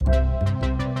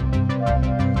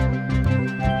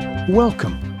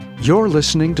Welcome. You're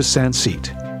listening to Sanseet,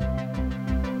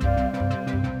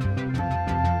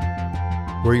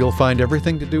 where you'll find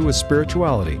everything to do with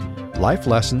spirituality, life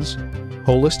lessons,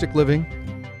 holistic living,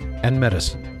 and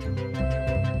medicine.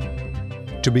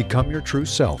 To become your true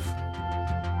self.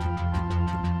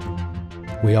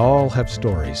 We all have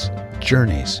stories,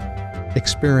 journeys,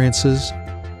 experiences,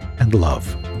 and love.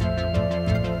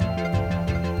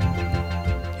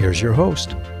 Here's your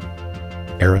host,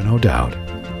 Aaron O'Dowd.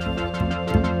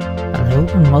 Hello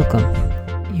and welcome.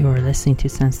 You are listening to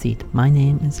Sanseet. My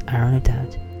name is Aaron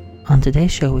O'Dowd. On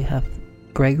today's show we have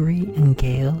Gregory and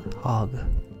Gail Hoag.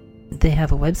 They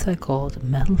have a website called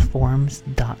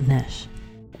Metaforms.net,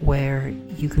 where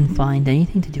you can find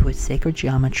anything to do with sacred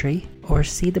geometry or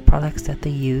see the products that they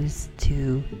use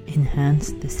to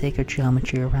enhance the sacred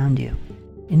geometry around you.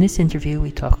 In this interview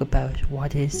we talk about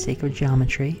what is sacred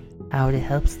geometry, how it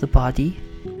helps the body,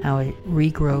 how it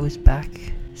regrows back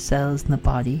cells in the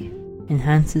body,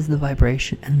 enhances the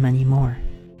vibration, and many more.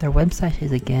 Their website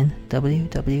is again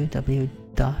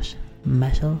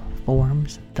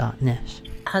www.metalforms.net.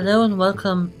 Hello and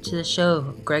welcome to the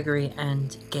show, Gregory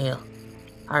and Gail.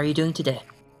 How are you doing today?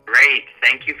 Great.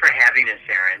 Thank you for having us,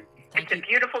 Aaron. It's a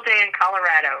beautiful day in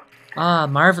Colorado. Ah,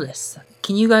 marvelous.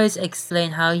 Can you guys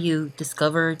explain how you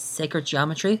discovered sacred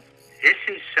geometry? This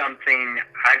is something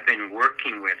I've been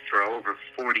working with for over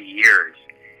 40 years.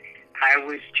 I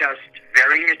was just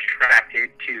very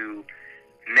attracted to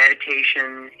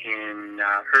meditation in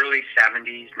early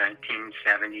 70s,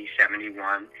 1970,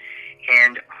 71,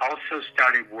 and also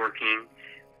started working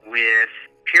with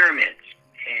pyramids.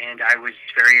 And I was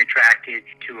very attracted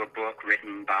to a book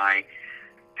written by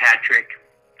Patrick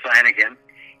Flanagan.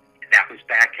 That was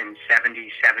back in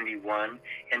 70, 71.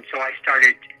 And so I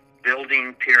started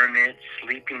building pyramids,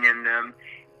 sleeping in them,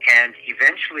 and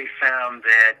eventually found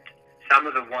that some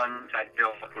of the ones I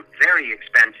built were very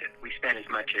expensive. We spent as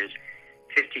much as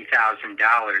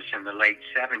 $50,000 in the late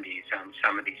 70s on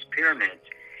some of these pyramids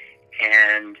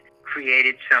and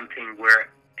created something where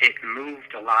it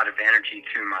moved a lot of energy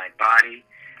through my body.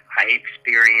 I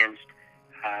experienced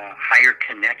higher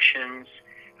connections.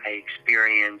 I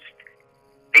experienced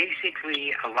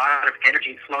basically a lot of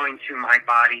energy flowing through my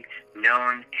body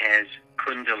known as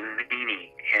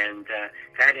Kundalini. And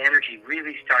that energy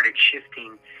really started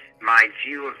shifting my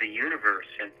view of the universe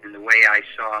and the way I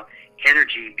saw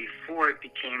energy before it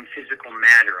became physical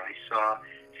matter. I saw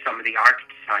some of the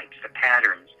archetypes, the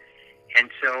patterns.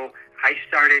 And so I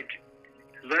started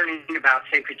learning about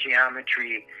sacred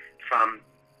geometry from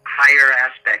higher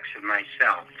aspects of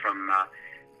myself, from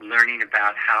learning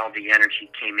about how the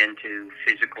energy came into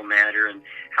physical matter and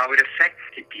how it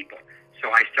affected people.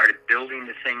 So I started building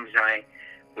the things I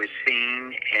was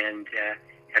seeing, and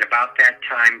at about that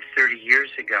time, 30 years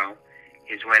ago,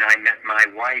 is when I met my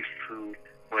wife, who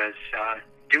was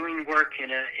doing work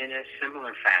in a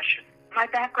similar fashion. My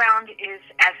background is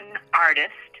as an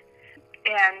artist,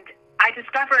 and I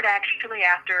discovered actually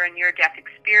after a near-death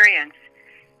experience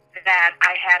that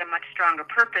I had a much stronger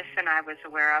purpose than I was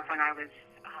aware of when I was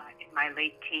in my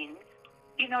late teens.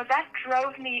 You know, that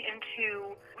drove me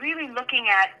into really looking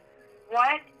at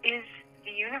what is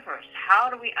the universe, how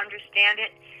do we understand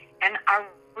it, and our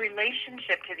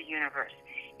relationship to the universe.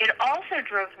 It also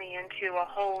drove me into a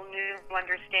whole new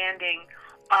understanding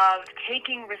of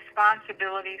taking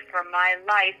responsibility for my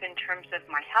life in terms of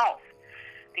my health.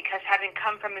 Because having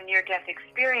come from a near-death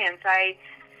experience, I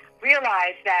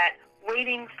realized that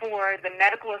waiting for the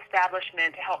medical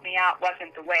establishment to help me out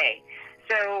wasn't the way.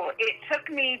 So it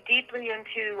took me deeply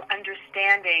into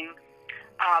understanding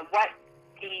what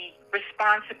the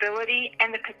responsibility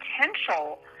and the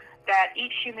potential that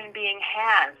each human being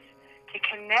has to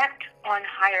connect on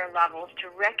higher levels, to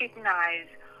recognize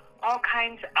all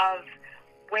kinds of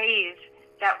ways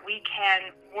that we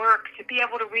can work to be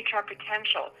able to reach our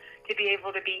potential, to be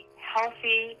able to be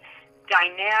healthy,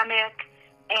 dynamic,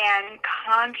 and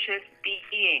conscious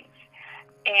beings.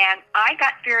 And I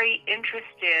got very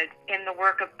interested in the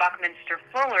work of Buckminster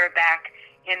Fuller back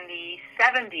in the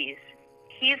 70s.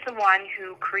 He's the one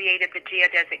who created the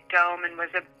geodesic dome and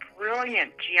was a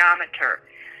brilliant geometer.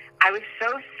 I was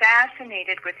so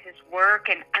fascinated with his work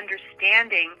and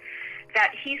understanding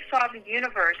that he saw the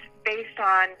universe based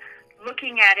on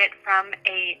looking at it from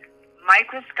a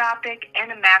microscopic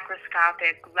and a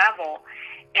macroscopic level.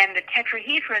 And the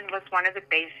tetrahedron was one of the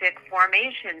basic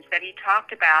formations that he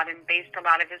talked about and based a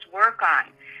lot of his work on.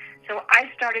 So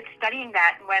I started studying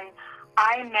that. When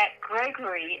I met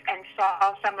Gregory and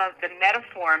saw some of the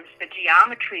metaforms, the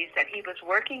geometries that he was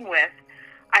working with,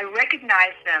 I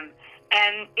recognized them,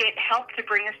 and it helped to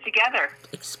bring us together.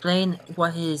 Explain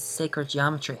what is sacred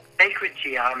geometry. Sacred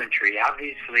geometry geometry,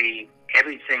 obviously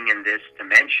everything in this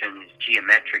dimension is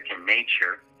geometric in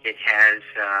nature. It has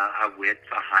a width,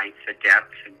 a height, a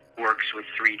depth, and works with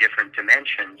 3 different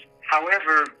dimensions.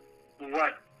 However,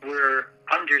 what we're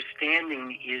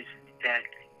understanding is that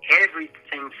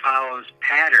everything follows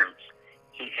patterns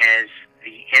as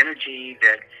the energy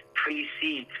that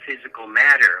precedes physical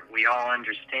matter. We all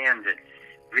understand that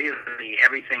really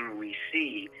everything we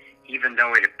see, even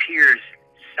though it appears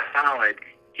solid,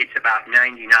 it's about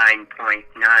 99.9999%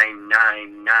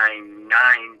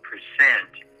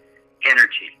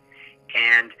 energy.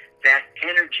 And that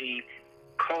energy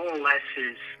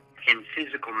coalesces in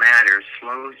physical matter,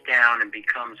 slows down and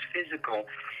becomes physical.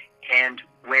 And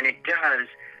when it does,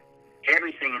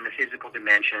 everything in the physical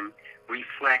dimension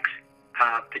reflects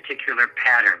particular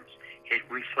patterns. It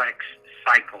reflects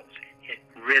cycles,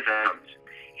 rhythms,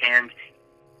 and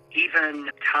even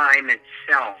time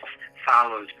itself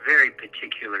follows very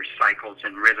particular cycles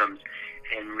and rhythms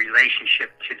in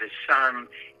relationship to the sun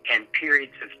and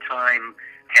periods of time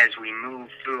as we move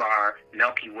through our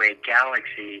Milky Way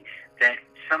galaxy that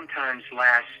sometimes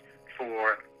lasts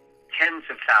for tens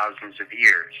of thousands of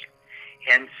years.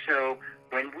 And so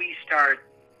when we start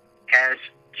as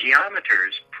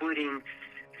geometers putting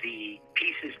the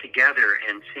pieces together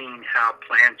and seeing how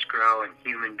plants grow and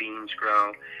human beings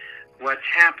grow, what's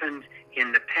happened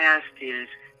in the past is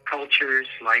cultures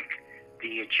like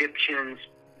the Egyptians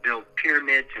built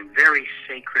pyramids, and very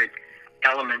sacred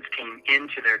elements came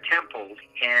into their temples,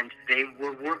 and they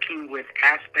were working with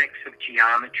aspects of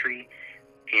geometry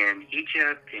in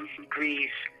Egypt, in Greece,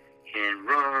 in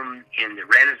Rome, in the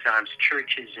Renaissance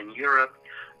churches in Europe.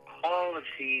 All of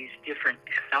these different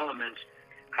elements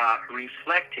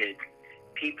reflected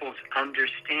people's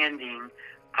understanding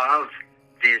of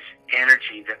this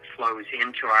energy that flows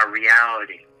into our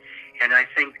reality. And I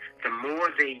think the more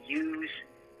they use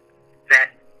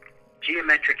that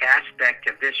geometric aspect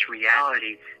of this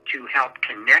reality to help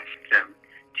connect them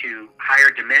to higher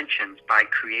dimensions by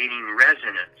creating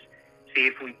resonance. See,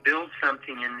 if we build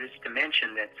something in this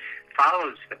dimension that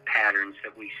follows the patterns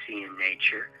that we see in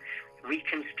nature, we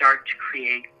can start to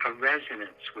create a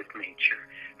resonance with nature,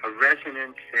 a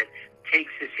resonance that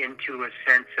takes us into a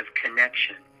sense of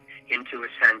connection, into a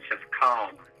sense of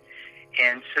calm.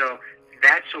 And so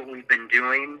that's what we've been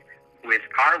doing with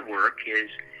our work,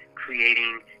 is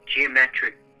creating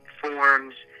geometric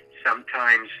forms,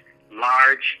 sometimes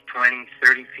large, 20,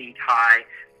 30 feet high,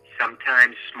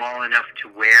 sometimes small enough to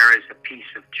wear as a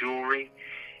piece of jewelry.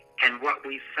 And what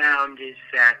we found is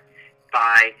that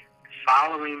by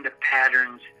following the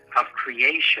patterns of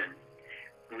creation,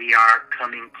 we are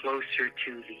coming closer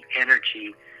to the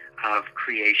energy of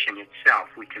creation itself.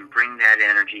 We can bring that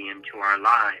energy into our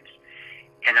lives.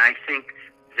 And I think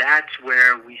that's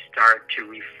where we start to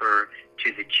refer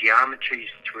to the geometries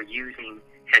we're using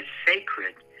as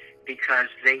sacred, because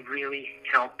they really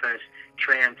help us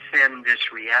transcend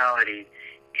this reality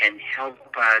and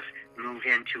help us move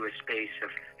into a space of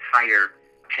higher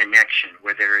connection,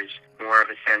 where there is more of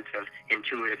a sense of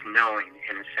intuitive knowing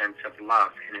and a sense of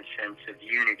love and a sense of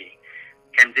unity.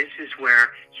 And this is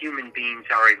where human beings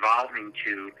are evolving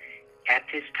to at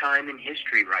this time in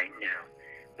history right now.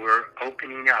 We're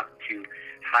opening up to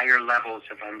higher levels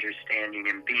of understanding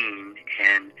and being,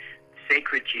 and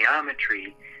sacred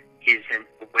geometry is a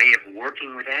way of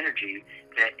working with energy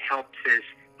that helps us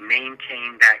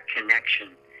maintain that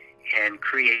connection and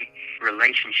create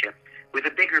relationship with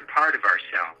a bigger part of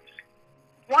ourselves.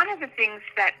 One of the things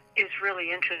that is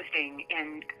really interesting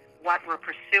in what we're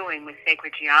pursuing with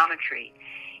sacred geometry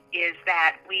is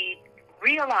that we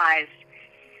realized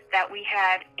that we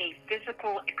had a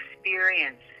physical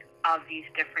experience of these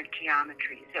different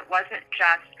geometries. It wasn't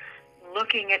just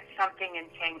looking at something and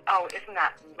saying, oh, isn't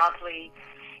that lovely?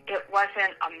 It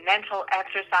wasn't a mental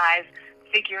exercise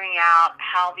figuring out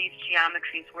how these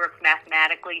geometries work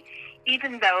mathematically,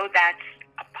 even though that's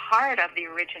a part of the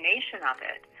origination of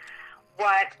it.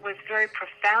 What was very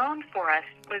profound for us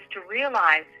was to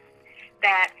realize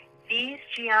that these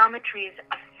geometries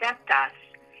affect us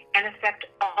and affect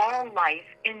all life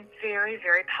in very,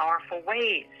 very powerful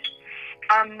ways.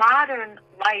 Our modern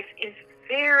life is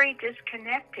very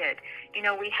disconnected. You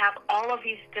know, we have all of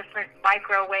these different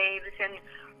microwaves and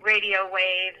radio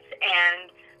waves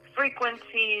and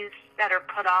frequencies that are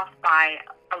put off by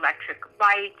electric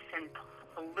lights and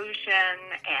pollution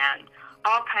and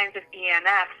all kinds of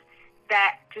EMFs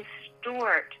that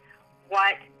distort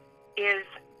what is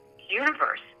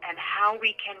universe and how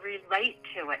we can relate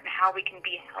to it and how we can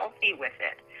be healthy with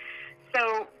it.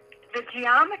 So the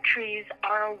geometries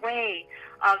are a way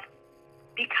of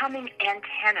becoming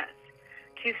antennas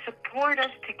to support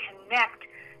us to connect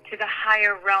to the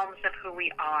higher realms of who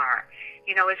we are.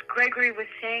 You know, as Gregory was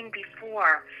saying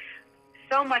before,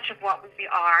 so much of what we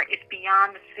are is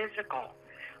beyond the physical.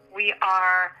 We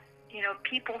are, you know,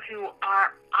 people who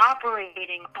are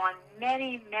operating on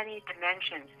many, many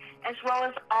dimensions, as well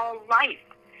as all life.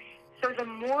 So the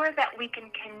more that we can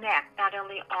connect, not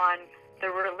only on the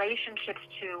relationships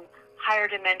to higher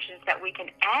dimensions that we can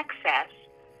access,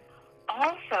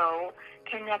 also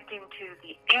connecting to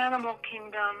the animal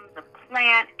kingdom, the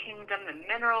plant kingdom, the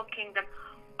mineral kingdom,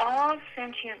 all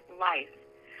sentient life.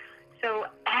 So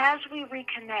as we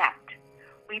reconnect,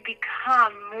 we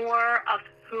become more of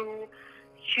who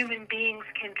human beings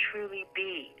can truly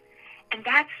be. And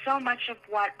that's so much of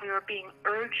what we are being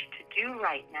urged to do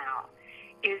right now,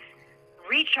 is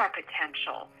reach our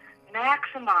potential,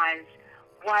 maximize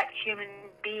what human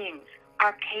beings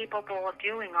are capable of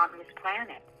doing on this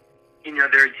planet. You know,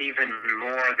 there's even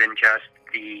more than just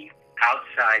the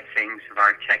outside things of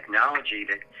our technology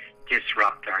that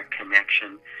disrupt our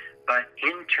connection, but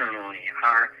internally,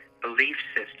 our belief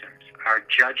systems, our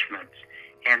judgments,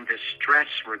 and the stress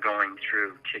we're going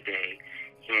through today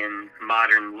in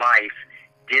modern life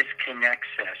disconnects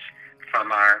us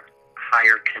from our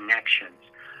higher connections.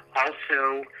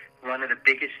 Also, one of the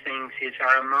biggest things is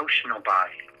our emotional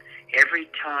body. Every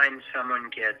time someone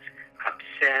gets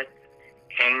upset,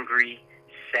 angry,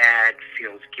 sad,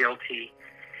 feels guilty,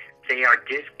 they are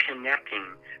disconnecting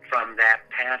from that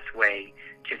pathway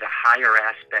to the higher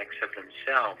aspects of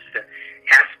themselves, the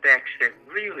aspects that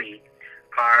really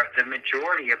are the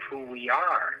majority of who we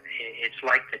are. It's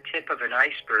like the tip of an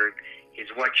iceberg is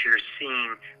what you're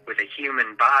seeing with a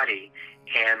human body,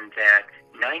 and that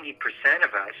 90%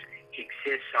 of us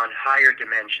exists on higher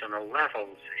dimensional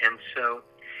levels. And so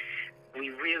we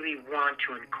really want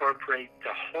to incorporate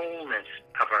the wholeness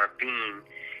of our being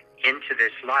into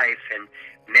this life, and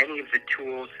many of the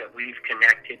tools that we've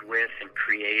connected with and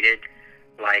created,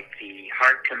 like the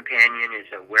Heart Companion, is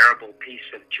a wearable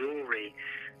piece of jewelry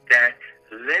that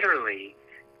literally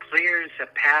clears a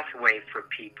pathway for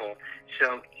people.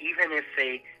 So even if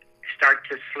they start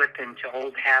to slip into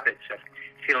old habits of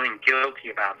feeling guilty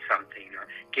about something or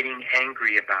getting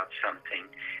angry about something,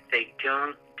 they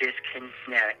don't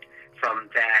disconnect from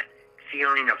that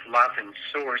feeling of love and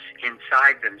source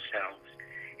inside themselves.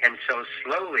 And so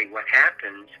slowly what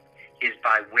happens is,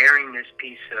 by wearing this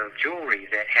piece of jewelry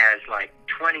that has like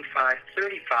 25,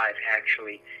 35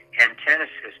 actually antenna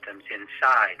systems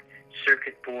inside,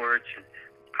 circuit boards and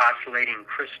oscillating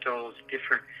crystals,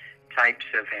 different types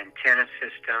of antenna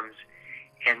systems.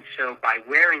 And so by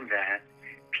wearing that,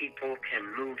 people can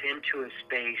move into a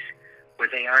space where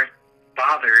they aren't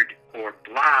bothered or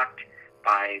blocked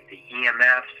by the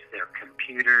EMFs, their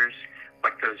computers,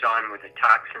 what goes on with the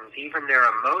toxins. Even their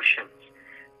emotions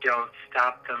don't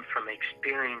stop them from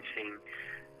experiencing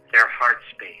their heart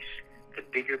space, the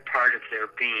bigger part of their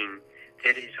being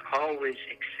that is always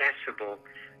accessible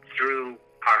through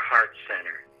our heart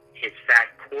center. It's that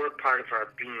core part of our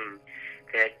being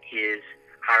that is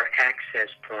our access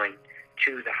point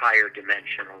to the higher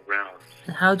dimensional realms.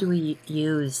 How do we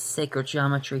use sacred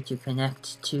geometry to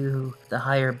connect to the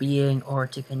higher being, or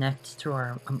to connect to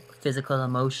our physical,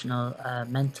 emotional,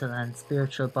 mental and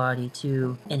spiritual body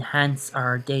to enhance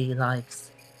our daily lives?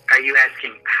 Are you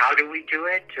asking how do we do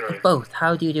it? Or? Both.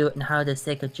 How do you do it, and how does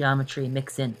sacred geometry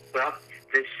mix in? Well,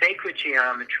 the sacred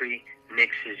geometry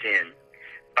mixes in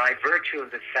by virtue of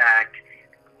the fact,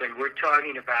 when we're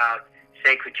talking about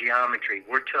sacred geometry,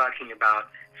 we're talking about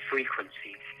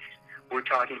frequencies, we're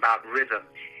talking about rhythm,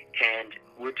 and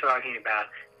we're talking about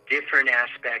different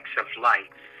aspects of light,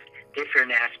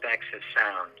 different aspects of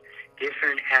sound,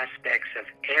 different aspects of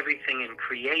everything in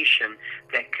creation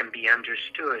that can be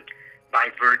understood by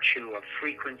virtue of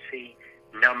frequency,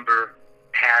 number,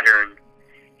 pattern,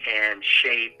 and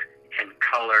shape and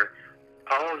color.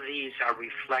 All of these are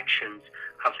reflections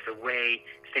of the way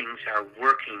things are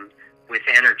working with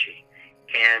energy.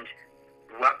 And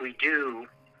what we do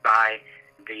by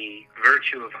the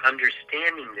virtue of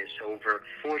understanding this over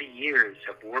 40 years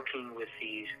of working with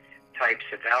these types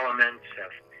of elements,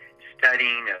 of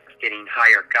studying, of getting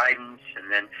higher guidance,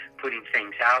 and then putting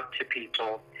things out to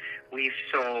people, we've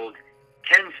sold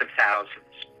tens of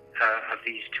thousands of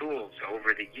these tools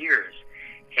over the years.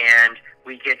 And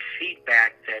we get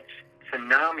feedback that's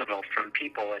phenomenal from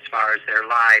people as far as their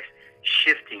lives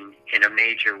shifting in a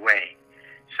major way.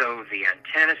 So the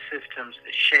antenna systems,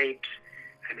 the shapes,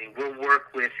 I mean, we'll work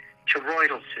with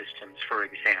toroidal systems, for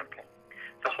example.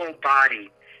 The whole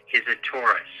body is a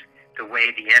torus. The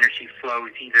way the energy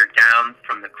flows either down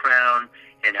from the crown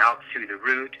and out through the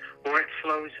root, or it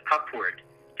flows upward,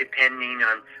 depending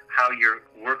on how you're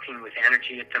working with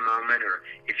energy at the moment, or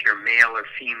if you're male or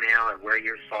female, or where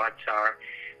your thoughts are.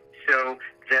 So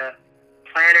the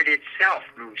planet itself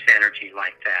moves energy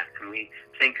like that, and we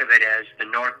think of it as the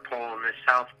North Pole and the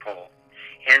South Pole.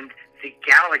 And the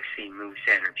galaxy moves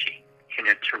energy in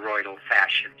a toroidal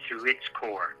fashion through its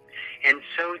core. And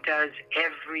so does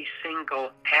every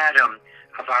single atom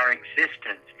of our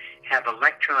existence have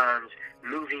electrons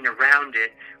moving around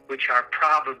it, which are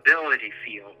probability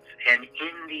fields. And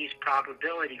in these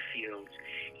probability fields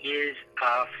is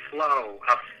a flow,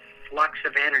 a flux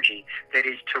of energy that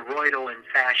is toroidal in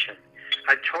fashion.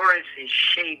 A torus is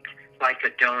shaped like a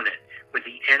donut, where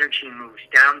the energy moves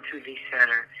down through the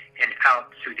center and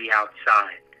out through the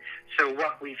outside. So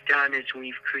what we've done is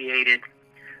we've created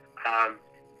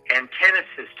antenna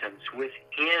systems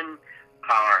within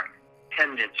our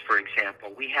pendants, for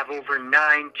example. We have over 9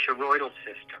 toroidal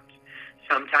systems.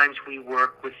 Sometimes we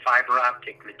work with fiber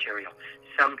optic material,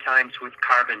 sometimes with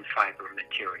carbon fiber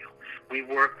material. We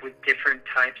work with different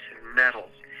types of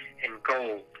metals, and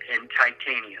gold, and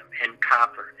titanium, and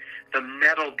copper. The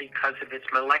metal, because of its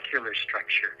molecular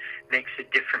structure, makes a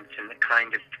difference in the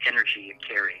kind of energy it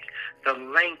carries. The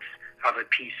length of a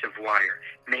piece of wire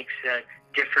makes a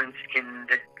difference in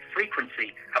the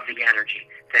frequency of the energy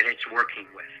that it's working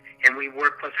with. And we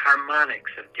work with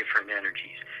harmonics of different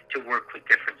energies to work with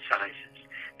different sizes.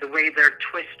 The way they're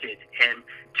twisted and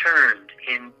turned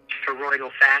in toroidal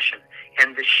fashion,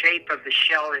 and the shape of the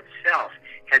shell itself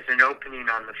has an opening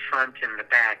on the front and the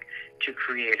back to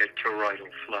create a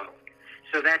toroidal flow.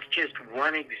 So that's just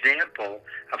one example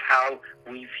of how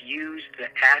we've used the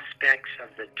aspects of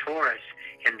the torus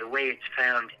and the way it's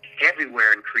found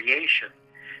everywhere in creation.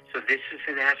 So this is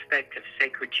an aspect of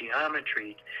sacred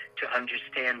geometry to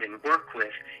understand and work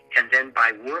with, and then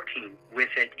by working with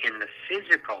it in the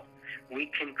physical, we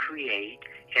can create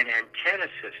an antenna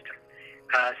system,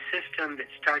 a system that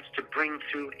starts to bring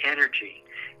through energy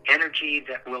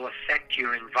that will affect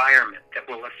your environment, that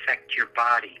will affect your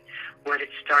body. What it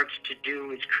starts to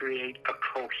do is create a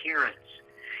coherence.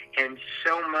 And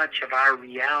so much of our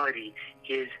reality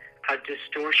is a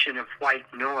distortion of white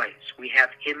noise. We have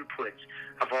inputs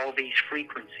of all these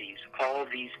frequencies, all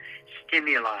these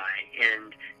stimuli,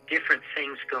 and different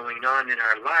things going on in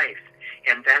our life.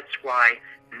 And that's why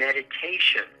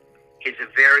meditation is a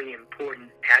very important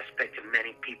aspect of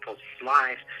many people's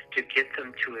lives, to get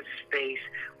them to a space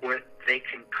where they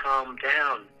can calm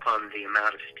down on the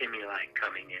amount of stimuli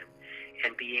coming in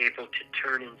and be able to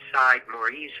turn inside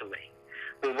more easily.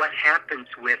 Well, what happens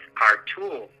with our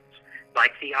tools,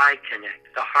 like the eye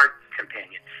connect, the heart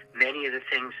companion, many of the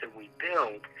things that we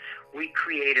build, we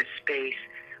create a space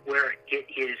where it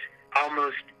is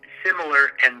almost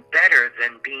similar and better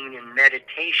than being in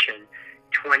meditation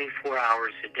 24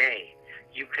 hours a day.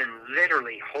 You can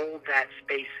literally hold that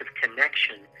space of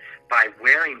connection by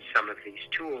wearing some of these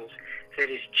tools that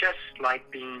is just like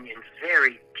being in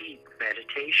very deep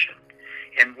meditation.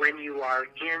 And when you are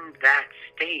in that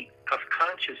state of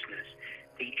consciousness,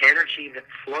 the energy that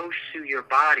flows through your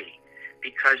body,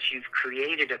 because you've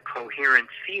created a coherent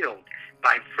field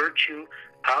by virtue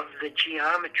of the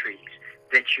geometries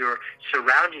that you're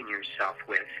surrounding yourself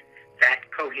with, that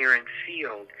coherent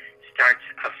field starts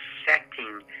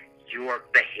affecting your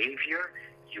behavior,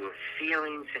 your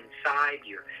feelings inside,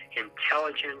 your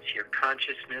intelligence, your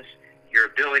consciousness, your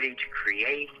ability to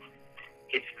create.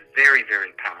 It's very,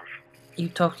 very powerful. You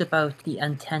talked about the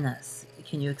antennas.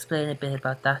 Can you explain a bit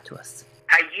about that to us?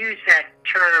 I use that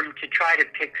term to try to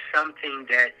pick something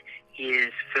that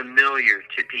is familiar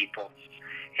to people.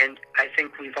 And I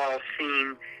think we've all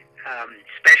seen,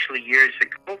 especially years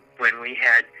ago when we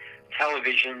had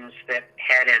televisions that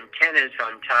had antennas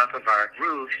on top of our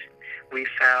roofs, we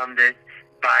found that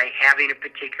by having a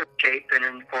particular shape and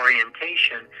an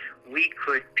orientation, we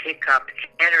could pick up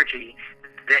energy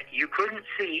that you couldn't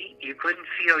see, you couldn't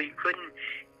feel, you couldn't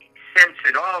sense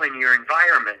at all in your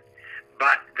environment.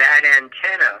 But that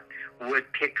antenna would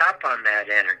pick up on that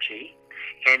energy,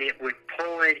 and it would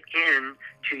pull it in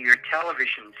to your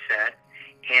television set,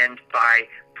 and by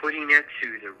putting it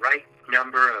through the right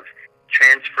number of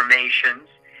transformations,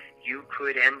 you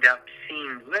could end up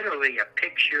seeing literally a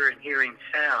picture and hearing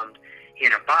sound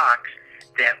in a box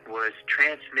that was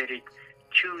transmitted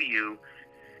to you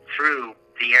through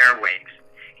the airwaves.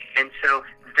 And so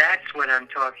that's what I'm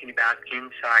talking about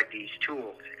inside these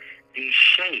tools, these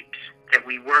shapes that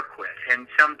we work with. And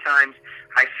sometimes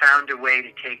I found a way to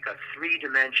take a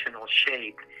three-dimensional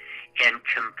shape and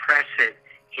compress it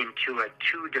into a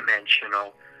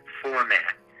two-dimensional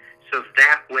format. So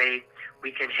that way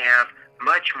we can have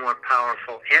much more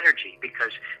powerful energy,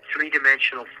 because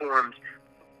three-dimensional forms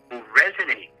will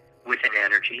resonate with an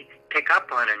energy, pick up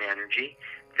on an energy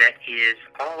that is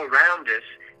all around us,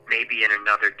 maybe in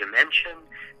another dimension,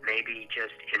 maybe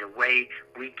just in a way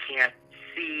we can't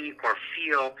see or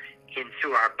feel in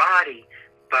through our body,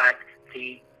 but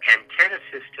the antenna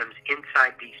systems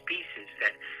inside these pieces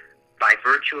that, by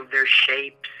virtue of their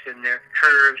shapes and their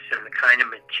curves and the kind of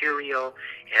material,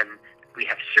 and we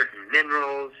have certain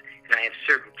minerals, and I have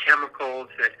certain chemicals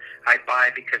that I buy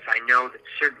because I know that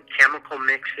certain chemical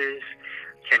mixes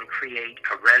can create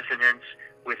a resonance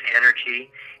with energy.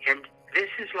 And this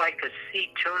is like a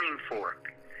C tuning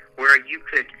fork, where you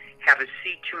could have a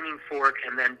C tuning fork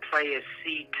and then play a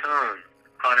C tone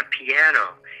on a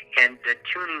piano, and the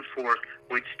tuning fork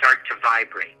would start to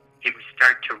vibrate. It would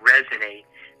start to resonate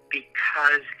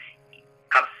because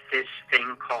of this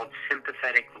thing called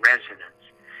sympathetic resonance.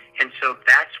 And so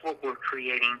that's what we're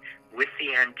creating with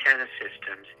the antenna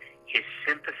systems, is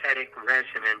sympathetic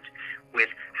resonance with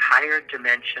higher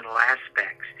dimensional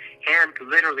aspects and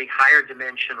literally higher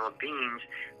dimensional beings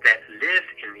that live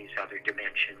in these other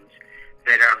dimensions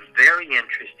that are very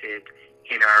interested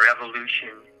in our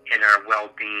evolution and our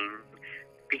well-being,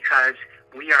 because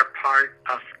we are part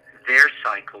of their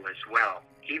cycle as well.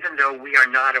 Even though we are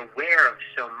not aware of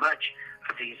so much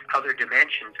of these other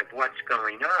dimensions of what's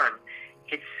going on,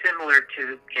 it's similar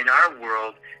to, in our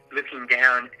world, looking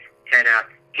down at an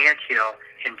anthill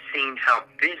and seeing how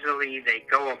busily they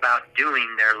go about doing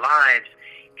their lives,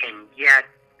 and yet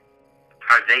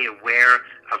are they aware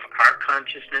of our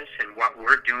consciousness and what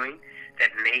we're doing that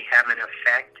may have an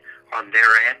effect on their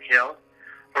anthill?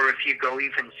 Or if you go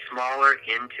even smaller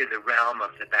into the realm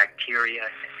of the bacteria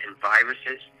and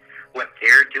viruses, what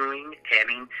they're doing, I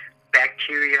mean,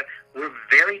 bacteria, we're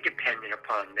very dependent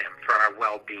upon them for our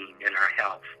well-being and our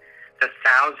health. The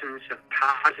thousands of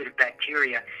positive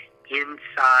bacteria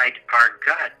inside our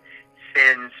gut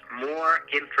sends more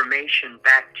information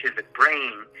back to the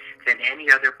brain than any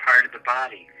other part of the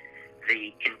body.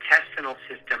 The intestinal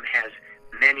system has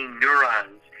many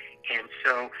neurons, and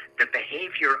so the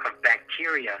behavior of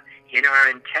bacteria in our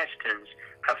intestines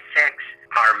affects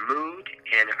our mood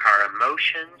and our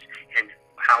emotions and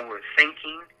how we're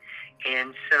thinking.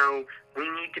 And so we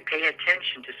need to pay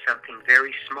attention to something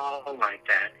very small like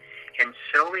that. And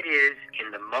so it is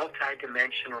in the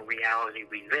multidimensional reality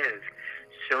we live.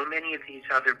 So many of these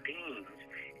other beings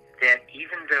that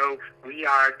even though we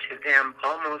are to them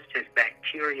almost as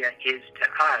bacteria is to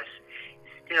us,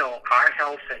 still our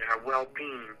health and our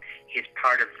well-being is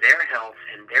part of their health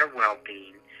and their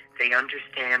well-being. They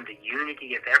understand the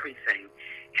unity of everything,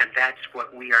 and that's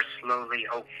what we are slowly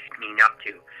opening up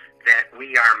to, that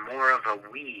we are more of a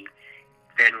we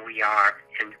than we are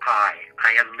an I.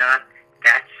 I am not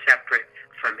that separate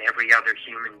from every other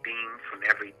human being, from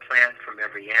every plant, from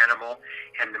every animal.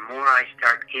 And the more I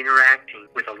start interacting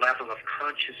with a level of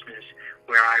consciousness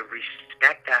where I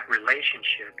respect that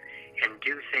relationship and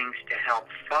do things to help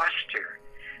foster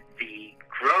the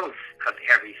growth of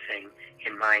everything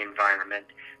in my environment,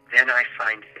 then I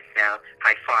find that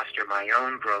I foster my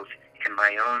own growth and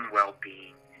my own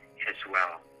well-being as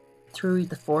well. Through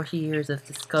the 40 years of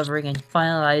discovering and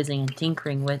finalizing and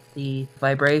tinkering with the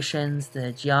vibrations,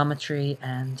 the geometry,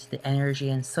 and the energy,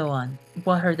 and so on,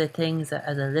 what are the things that,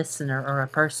 as a listener or a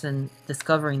person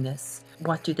discovering this,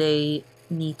 what do they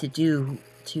need to do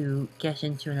to get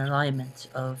into an alignment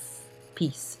of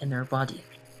peace in their body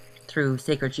through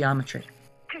sacred geometry?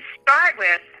 To start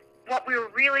with, what we're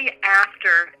really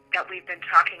after, that we've been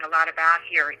talking a lot about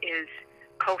here, is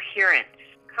coherence,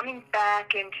 coming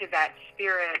back into that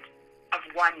spirit of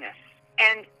oneness.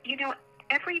 And, you know,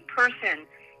 every person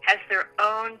has their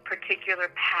own particular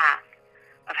path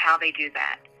of how they do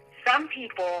that. Some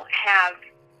people have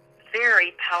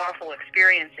very powerful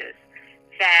experiences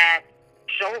that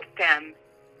jolt them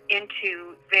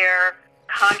into their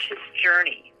conscious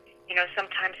journey. You know,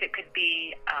 sometimes it could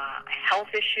be a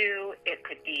health issue, it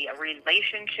could be a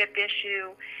relationship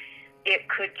issue, it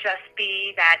could just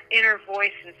be that inner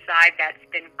voice inside that's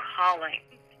been calling.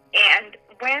 And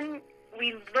when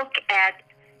we look at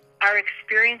our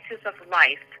experiences of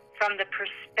life from the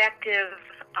perspective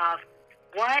of,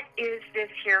 what is this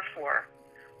here for?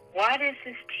 What is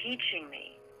this teaching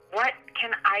me? What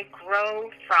can I grow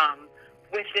from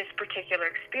with this particular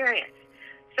experience?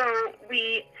 So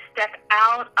we step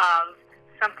out of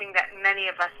something that many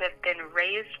of us have been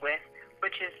raised with,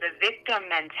 which is the victim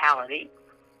mentality,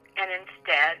 and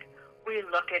instead we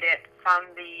look at it from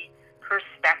the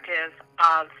perspective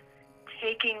of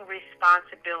taking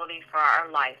responsibility for our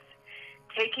life,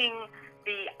 taking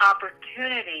the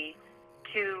opportunity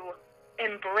to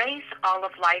embrace all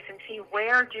of life and see,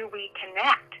 where do we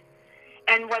connect?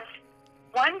 And what's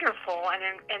wonderful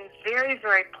and very,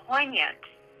 very poignant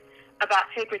about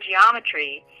sacred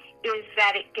geometry is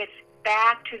that it gets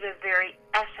back to the very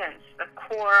essence, the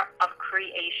core of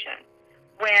creation.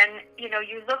 When,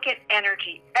 you look at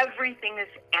energy, everything is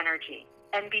energy.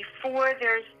 And before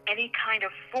there's any kind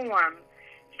of form,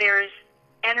 there's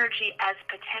energy as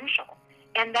potential.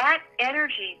 And that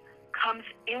energy comes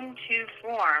into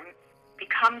form,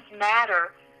 becomes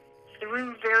matter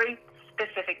through very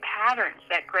specific patterns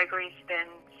that Gregory's been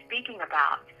speaking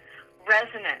about.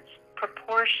 Resonance,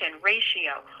 proportion,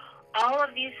 ratio, all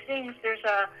of these things, there's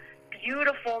a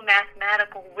beautiful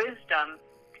mathematical wisdom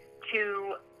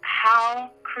to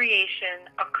how creation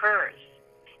occurs.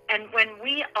 And when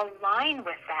we align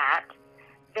with that,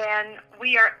 then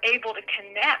we are able to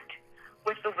connect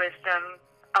with the wisdom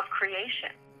of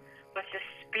creation, with the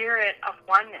spirit of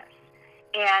oneness.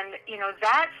 And,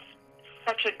 that's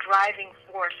such a driving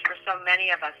force for so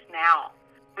many of us now,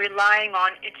 relying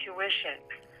on intuition,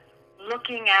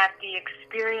 looking at the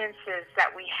experiences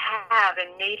that we have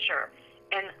in nature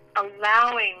and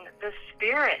allowing the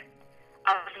spirit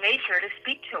of nature to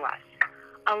speak to us,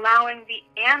 allowing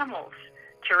the animals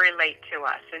to relate to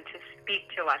us and to speak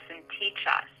to us and teach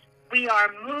us. We are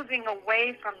moving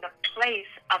away from the place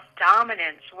of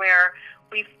dominance where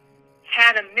we've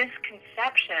had a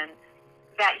misconception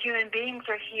that human beings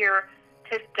are here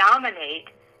to dominate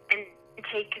and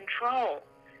take control.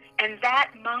 And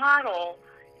that model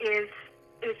is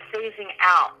phasing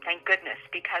out, thank goodness,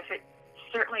 because it's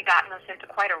certainly gotten us into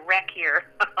quite a wreck here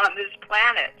on this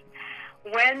planet.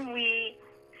 When we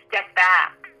step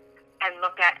back and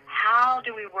look at how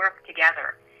do we work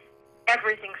together,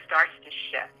 everything starts to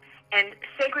shift. And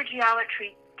sacred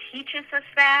geometry teaches us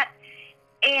that,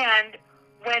 and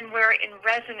when we're in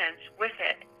resonance with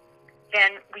it,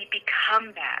 then we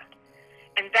become that.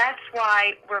 And that's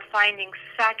why we're finding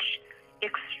such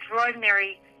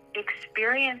extraordinary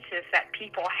experiences that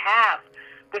people have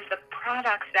with the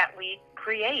products that we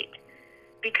create,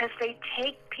 because they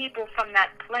take people from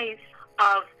that place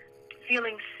of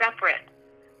feeling separate,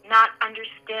 not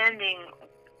understanding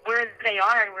where they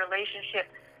are in relationship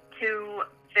to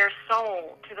their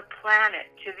soul, to the planet,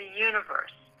 to the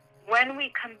universe. When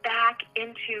we come back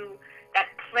into that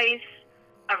place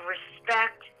of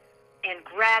respect and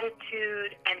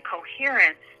gratitude and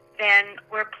coherence, then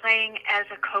we're playing as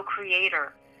a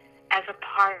co-creator, as a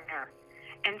partner.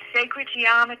 And sacred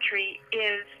geometry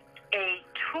is a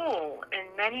tool in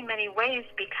many, many ways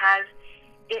because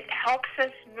it helps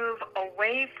us move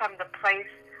away from the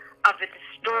place of the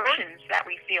distortions that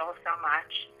we feel so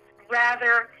much,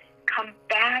 rather come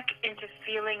back into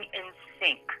feeling in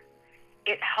sync.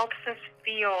 It helps us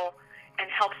feel and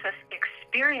helps us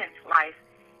experience life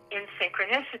in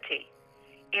synchronicity,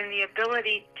 in the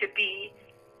ability to be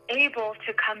able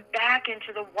to come back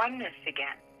into the oneness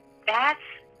again. That's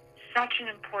such an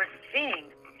important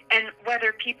thing. And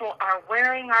whether people are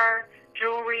wearing our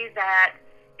jewelry that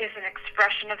is an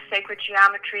expression of sacred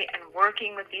geometry and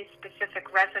working with these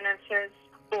specific resonances,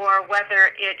 or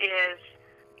whether it is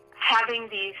having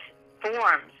these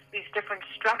forms, these different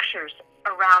structures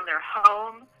around their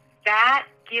home, that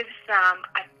gives them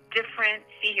a different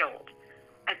field,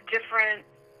 a different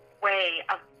way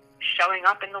of showing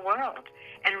up in the world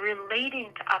and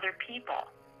relating to other people,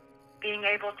 being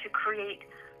able to create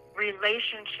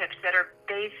relationships that are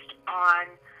based on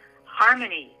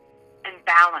harmony and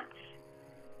balance.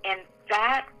 And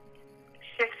that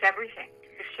shifts everything.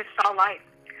 It shifts all life.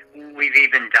 We've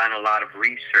even done a lot of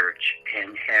research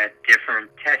and had different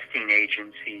testing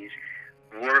agencies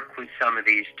work with some of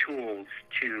these tools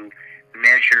to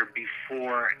measure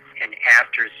before and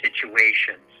after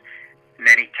situations.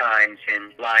 Many times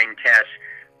in blind tests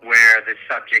where the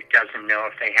subject doesn't know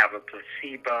if they have a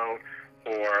placebo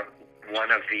or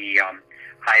one of the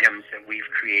items that we've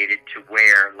created to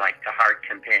wear, like the Heart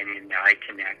Companion, the Eye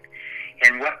Connect.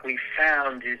 And what we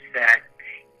found is that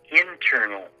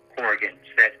internal organs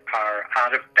that are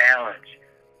out of balance,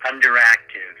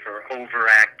 underactive or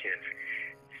overactive,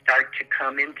 start to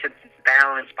come into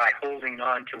balance by holding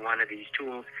on to one of these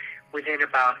tools within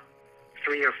about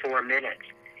 3 or 4 minutes.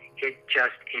 It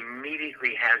just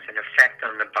immediately has an effect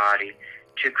on the body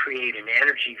to create an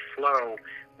energy flow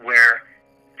where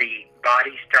the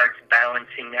body starts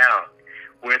balancing out.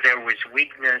 Where there was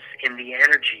weakness in the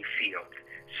energy field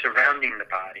surrounding the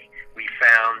body, we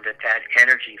found that that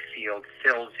energy field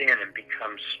fills in and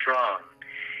becomes strong.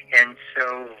 And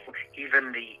so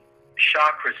even the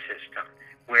chakra system,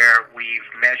 where we've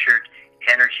measured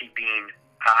energy being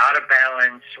out of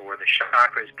balance or the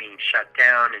chakras being shut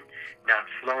down and not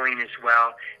flowing as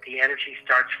well, the energy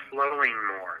starts flowing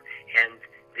more, and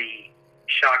the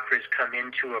chakras come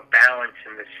into a balance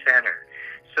in the center.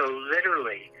 So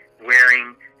literally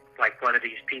wearing like one of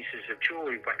these pieces of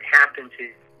jewelry, what happens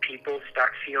is people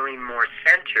start feeling more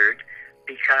centered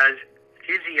because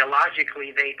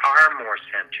physiologically they are more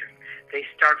centered. They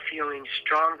start feeling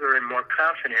stronger and more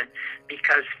confident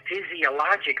because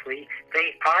physiologically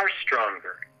they are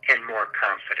stronger and more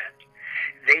confident.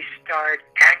 They start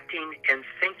acting and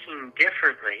thinking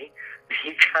differently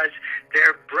because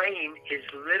their brain is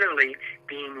literally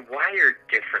being wired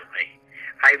differently.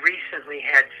 I recently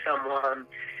had someone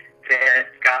that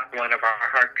got one of our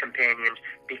heart companions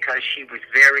because she was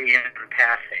very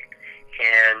empathic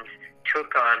and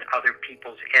took on other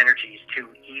people's energies too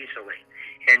easily.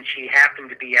 And she happened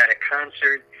to be at a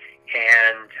concert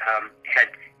and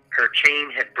her chain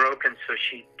had broken, so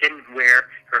she didn't wear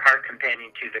her heart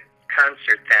companion to the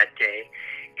concert that day.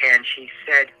 And she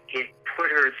said it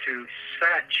put her through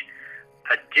such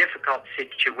a difficult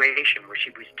situation where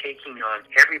she was taking on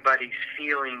everybody's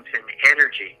feelings and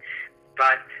energy.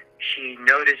 But she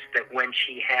noticed that when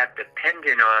she had the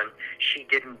pendant on, she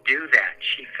didn't do that.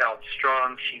 She felt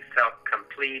strong. She felt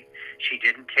complete. She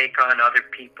didn't take on other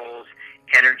people's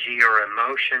energy or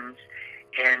emotions.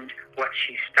 And what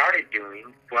she started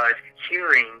doing was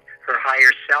hearing her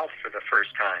higher self for the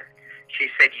first time. She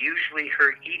said usually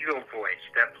her ego voice,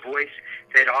 that voice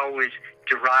that always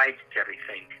derides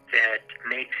everything, that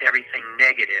makes everything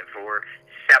negative or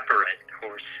separate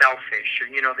or selfish, or,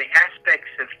 the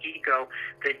aspects of ego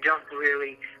that don't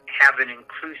really have an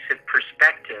inclusive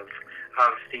perspective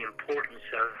of the importance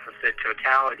of the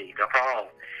totality, the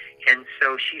all. And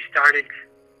so she started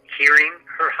hearing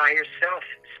her higher self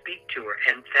speak to her,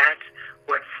 and that's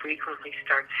what frequently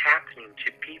starts happening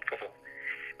to people.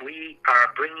 We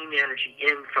are bringing energy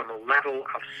in from a level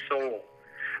of soul,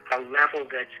 a level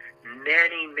that's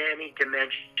many, many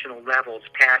dimensional levels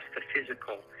past the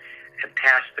physical and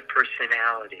past the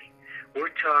personality.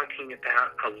 We're talking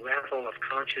about a level of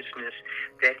consciousness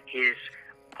that is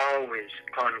always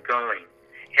ongoing.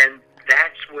 And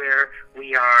that's where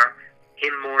we are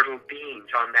immortal beings,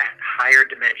 on that higher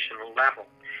dimensional level.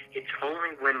 It's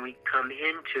only when we come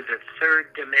into the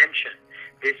third dimension,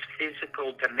 this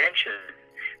physical dimension,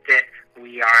 that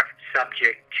we are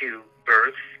subject to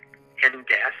birth and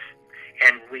death,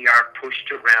 and we are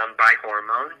pushed around by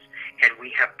hormones, and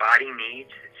we have body needs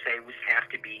that say we have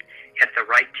to be at the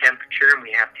right temperature, and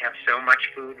we have to have so much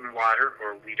food and water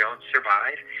or we don't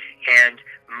survive. And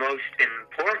most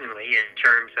importantly, in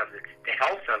terms of the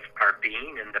health of our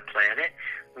being and the planet,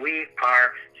 we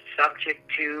are subject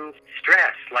to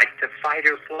stress, like the fight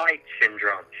or flight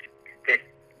syndrome that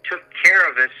took care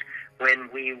of us when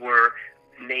we were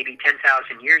maybe 10,000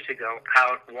 years ago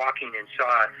out walking and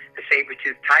saw a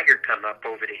saber-toothed tiger come up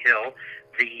over the hill.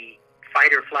 The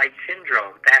fight or flight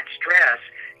syndrome, that stress,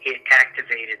 it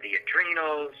activated the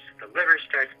adrenals, the liver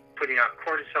starts putting out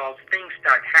cortisol, things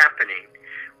start happening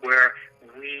where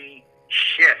we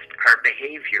shift our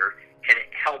behavior and it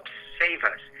helps save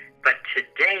us. But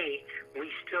today,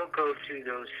 we still go through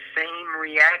those same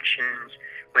reactions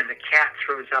when the cat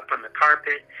throws up on the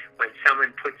carpet, when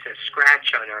someone puts a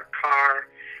scratch on our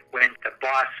car, when the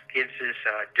boss gives us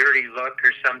a dirty look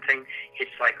or something.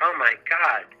 It's like, oh my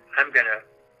God, I'm going to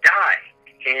die.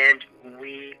 And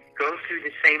we go through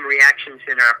the same reactions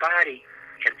in our body,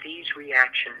 and these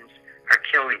reactions are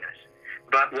killing us.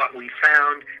 But what we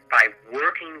found by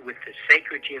working with the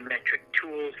sacred geometric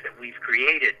tools that we've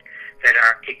created that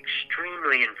are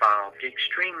extremely involved,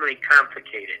 extremely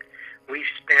complicated, we've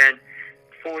spent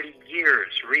 40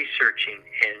 years researching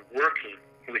and working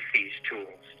with these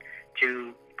tools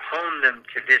to hone them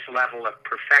to this level of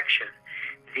perfection.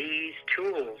 These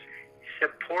tools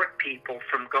support people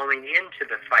from going into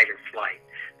the fight or flight.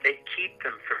 They keep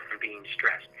them from being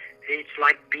stressed. It's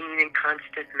like being in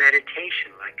constant meditation,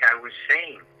 like I was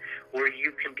saying, where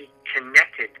you can be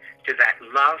connected to that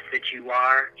love that you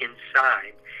are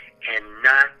inside and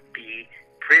not be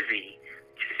privy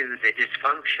to the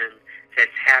dysfunction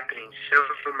that's happening so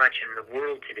much in the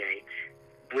world today,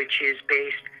 which is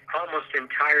based almost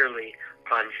entirely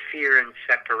on fear and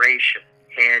separation.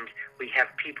 And we have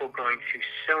people going through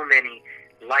so many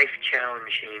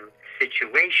life-challenging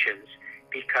situations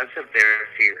because of their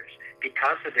fears,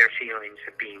 because of their feelings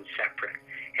of being separate,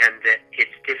 and that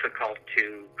it's difficult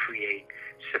to create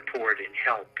support and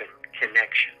help and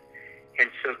connection. And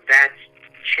so that's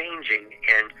changing,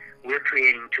 and we're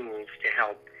creating tools to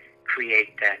help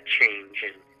create that change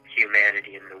in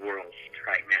humanity in the world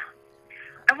right now.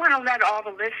 I want to let all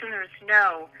the listeners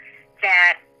know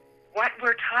that what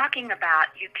we're talking about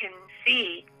you can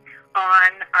see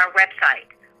on our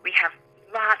website. We have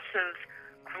lots of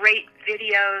great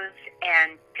videos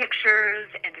and pictures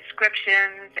and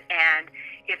descriptions, and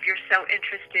if you're so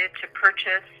interested to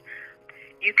purchase,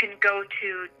 you can go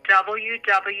to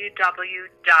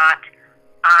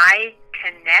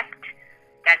www.iconnect,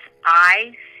 that's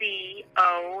ICONNECT,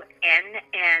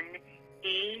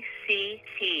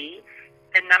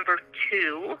 the number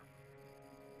 2,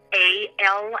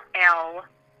 ALL.com.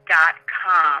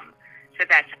 So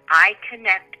that's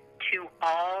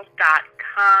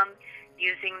iConnect2all.com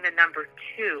using the number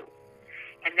 2.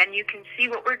 And then you can see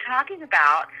what we're talking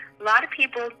about. A lot of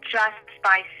people, just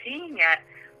by seeing it,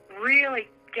 really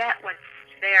get what's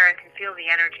there and can feel the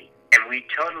energy. And we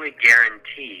totally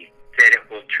guarantee that it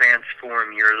will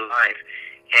transform your life.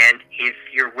 And if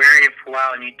you're wearing it for a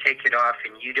while and you take it off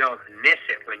and you don't miss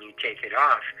it when you take it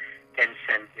off, then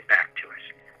send it back to us.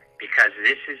 Because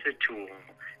this is a tool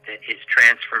that is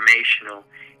transformational,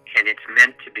 and it's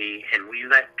meant to be, and we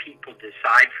let people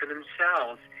decide for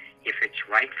themselves if it's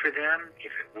right for them,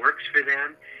 if it works for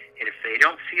them, and if they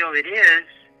don't feel it is,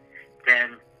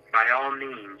 then by all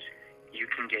means, you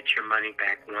can get your money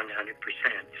back 100%.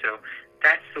 So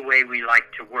that's the way we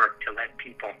like to work, to let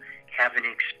people have an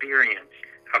experience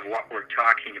of what we're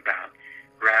talking about,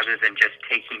 rather than just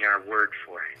taking our word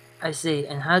for it. I see.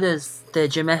 And how does the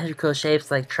geometrical shapes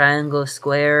like triangle,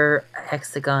 square,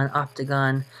 hexagon,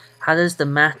 octagon, how does the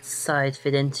math side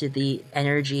fit into the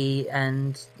energy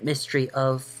and mystery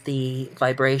of the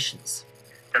vibrations?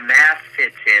 The math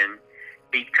fits in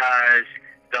because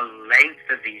the length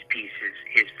of these pieces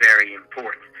is very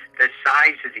important. The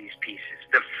size of these pieces,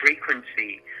 the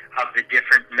frequency of the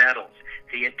different metals,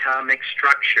 the atomic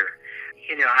structure.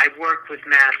 You know, I work with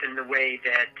math in the way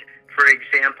that, for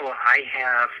example, I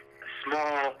have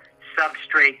small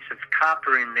substrates of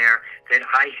copper in there that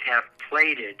I have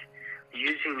plated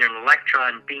using an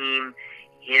electron beam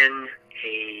in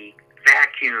a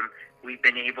vacuum. We've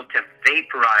been able to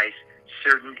vaporize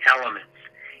certain elements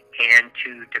and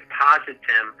to deposit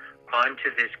them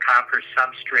onto this copper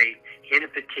substrate in a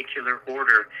particular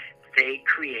order. They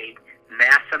create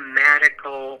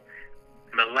mathematical,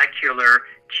 molecular,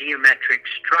 geometric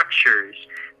structures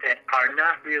that are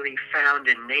not really found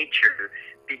in nature,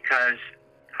 because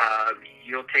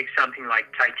you'll take something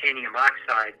like titanium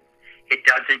oxide. It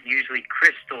doesn't usually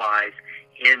crystallize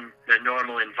in the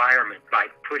normal environment. By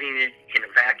putting it in a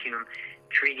vacuum,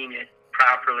 treating it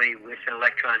properly with an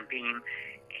electron beam,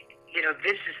 you know,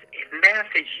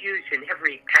 math is used in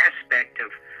every aspect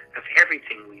of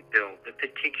everything we build. The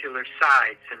particular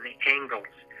sides and the angles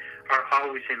are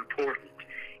always important.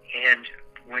 And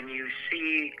when you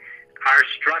see our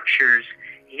structures,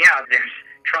 yeah, there's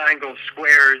triangles,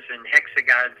 squares, and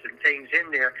hexagons and things in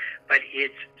there, but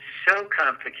it's so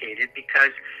complicated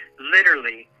because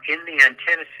literally in the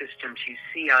antenna systems you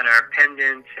see on our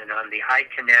pendants and on the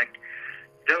iConnect,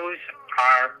 those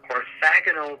are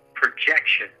orthogonal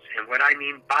projections. And what I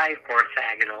mean by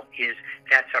orthogonal is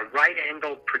that's a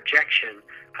right-angle projection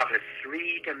of a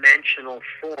three-dimensional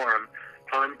form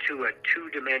onto a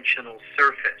two-dimensional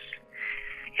surface.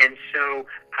 And so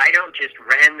I don't just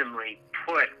randomly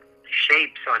put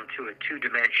shapes onto a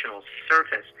two-dimensional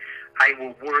surface. I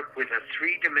will work with a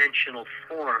three-dimensional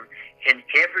form, and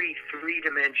every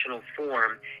three-dimensional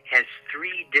form has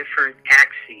three different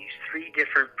axes, three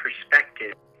different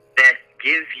perspectives that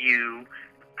give you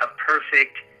a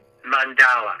perfect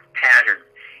mandala pattern.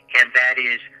 And that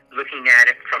is looking at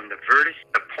it from the vertex,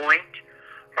 the point,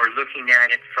 or looking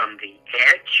at it from the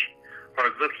edge,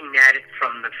 or looking at it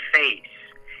from the face.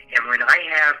 And when I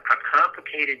have a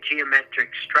complicated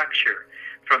geometric structure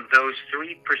from those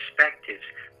three perspectives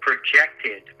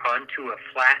projected onto a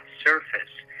flat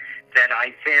surface, that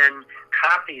I then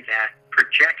copy that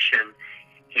projection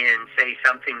in, say,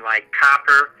 something like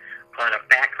copper on a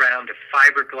background of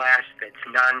fiberglass that's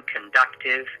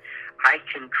non-conductive, I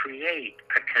can create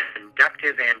a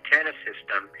conductive antenna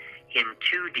system in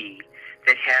 2D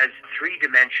that has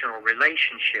three-dimensional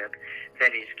relationship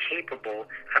that is capable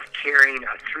of carrying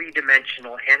a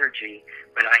three-dimensional energy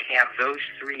when I have those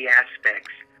three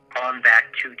aspects on that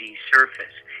 2D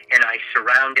surface. And I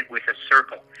surround it with a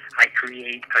circle. I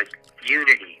create a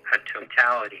unity, a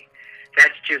totality.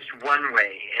 That's just one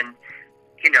way. And,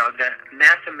 you know, the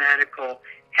mathematical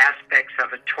aspects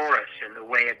of a torus and the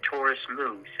way a torus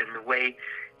moves and the way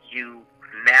you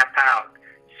map out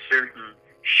certain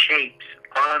shapes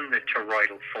on the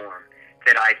toroidal form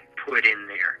that I put in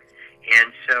there.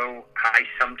 And so I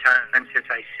sometimes, as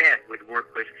I said, would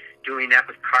work with doing that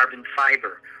with carbon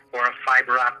fiber or a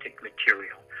fiber optic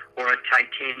material or a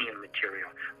titanium material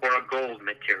or a gold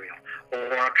material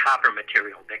or a copper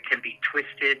material that can be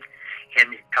twisted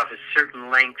and of a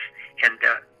certain length, and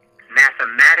the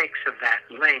mathematics of that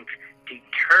length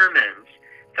determines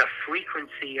the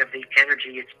frequency of the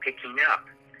energy it's picking up.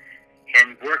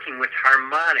 And working with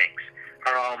harmonics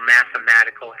are all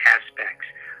mathematical aspects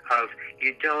of,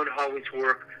 you don't always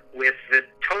work with the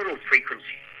total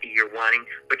frequency you're wanting,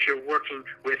 but you're working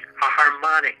with a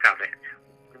harmonic of it,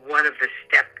 one of the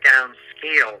step-down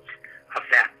scales of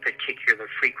that particular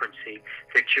frequency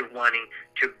that you're wanting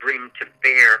to bring to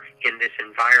bear in this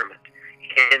environment.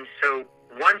 And so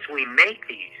once we make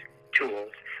these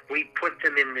tools, we put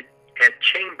them in the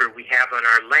chamber we have on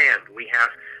our land. We have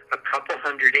a couple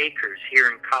hundred acres here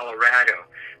in Colorado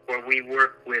where we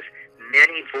work with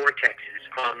many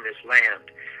vortexes on this land.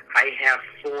 I have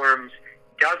forms,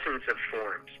 dozens of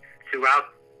forms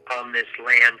throughout on this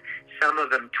land, some of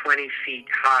them 20 feet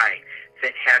high,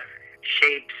 that have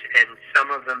shapes, and some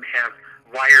of them have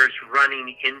wires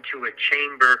running into a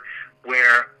chamber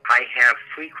where I have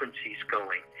frequencies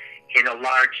going in a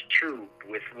large tube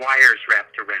with wires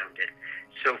wrapped around it.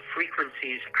 So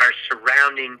frequencies are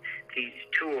surrounding these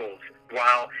tools,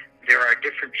 while there are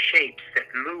different shapes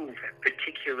that move at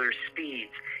particular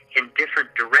speeds in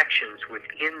different directions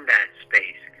within that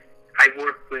space. I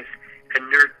work with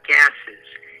inert gases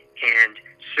and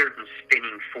certain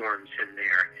spinning forms in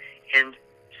there, and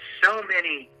so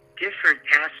many different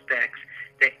aspects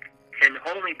that can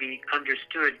only be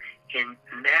understood in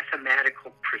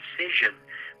mathematical precision.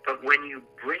 But when you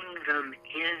bring them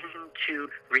into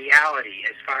reality,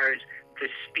 as far as the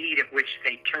speed at which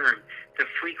they turn, the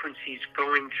frequencies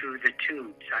going through the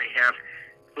tubes, I have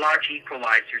large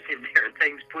equalizers in there and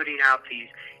things putting out these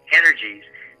energies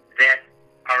that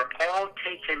are all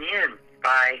taken in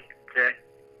by the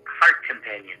heart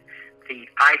companion, the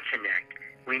eye connect.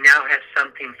 We now have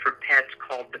something for pets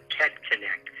called the Pet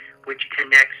Connect, which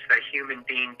connects the human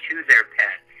being to their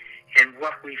pet. And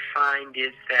what we find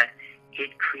is that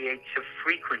it creates a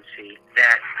frequency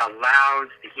that allows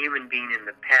the human being and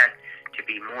the pet to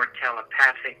be more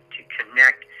telepathic, to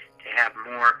connect, to have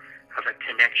more of a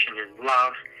connection in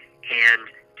love, and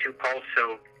to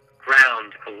also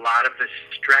ground a lot of the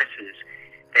stresses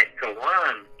that go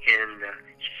on in the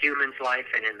human's life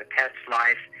and in the pet's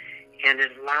life. And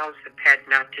it allows the pet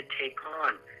not to take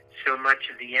on so much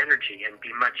of the energy and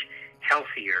be much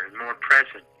healthier and more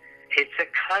present. It's a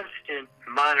constant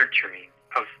monitoring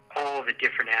of all the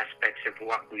different aspects of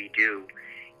what we do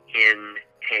in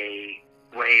a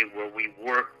way where we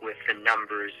work with the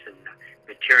numbers and the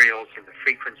materials and the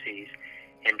frequencies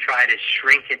and try to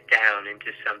shrink it down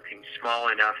into something small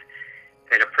enough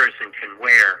that a person can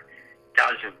wear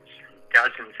dozens and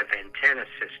dozens of antenna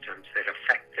systems that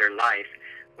affect their life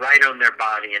right on their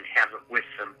body and have it with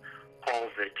them all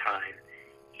the time,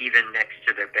 even next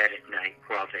to their bed at night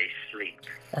while they sleep.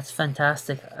 That's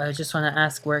fantastic. I just want to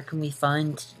ask, where can we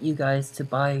find you guys to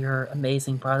buy your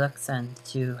amazing products and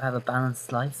to have a balanced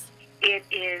life? It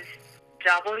is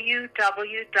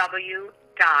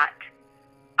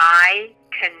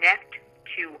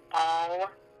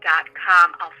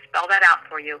www.iconnecttoall.com. I'll spell that out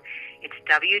for you. It's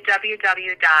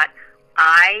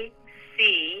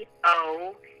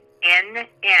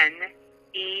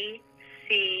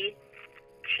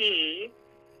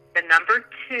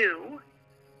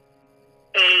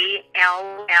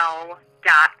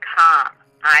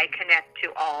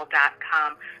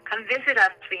iconnecttoall.com. Come visit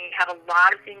us. We have a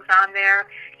lot of things on there.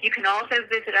 You can also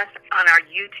visit us on our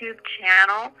YouTube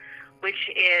channel, which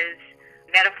is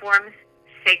Metaforms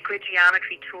Sacred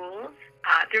Geometry Tools.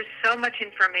 There's so much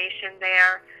information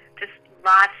there, just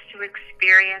lots to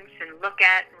experience and look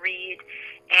at and read.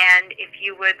 And if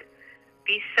you would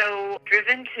be so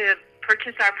driven to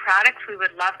purchase our products, we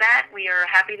would love that. We are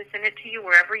happy to send it to you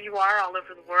wherever you are all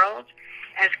over the world.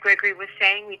 As Gregory was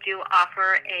saying, we do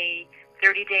offer a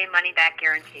 30-day money-back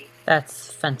guarantee. That's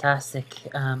fantastic.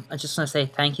 I just want to say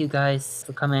thank you guys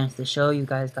for coming into the show. You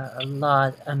guys got a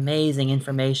lot of amazing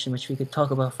information which we could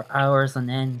talk about for hours on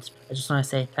end. I just want to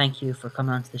say thank you for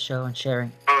coming onto the show and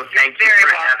sharing. Oh, thank you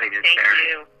for having us, Thank Aaron.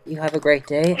 you. You have a great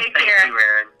day. Take Thank care. you,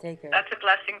 Aaron. Take care. That's a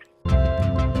blessing.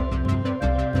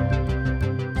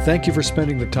 Thank you for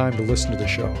spending the time to listen to the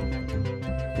show.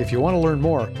 If you want to learn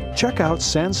more, check out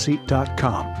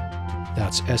Sanseat.com.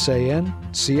 That's SANCIT.com.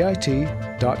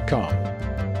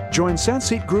 Join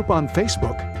Sanseat Group on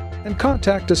Facebook and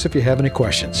contact us if you have any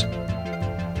questions.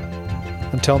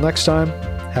 Until next time,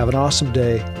 have an awesome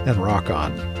day and rock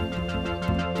on.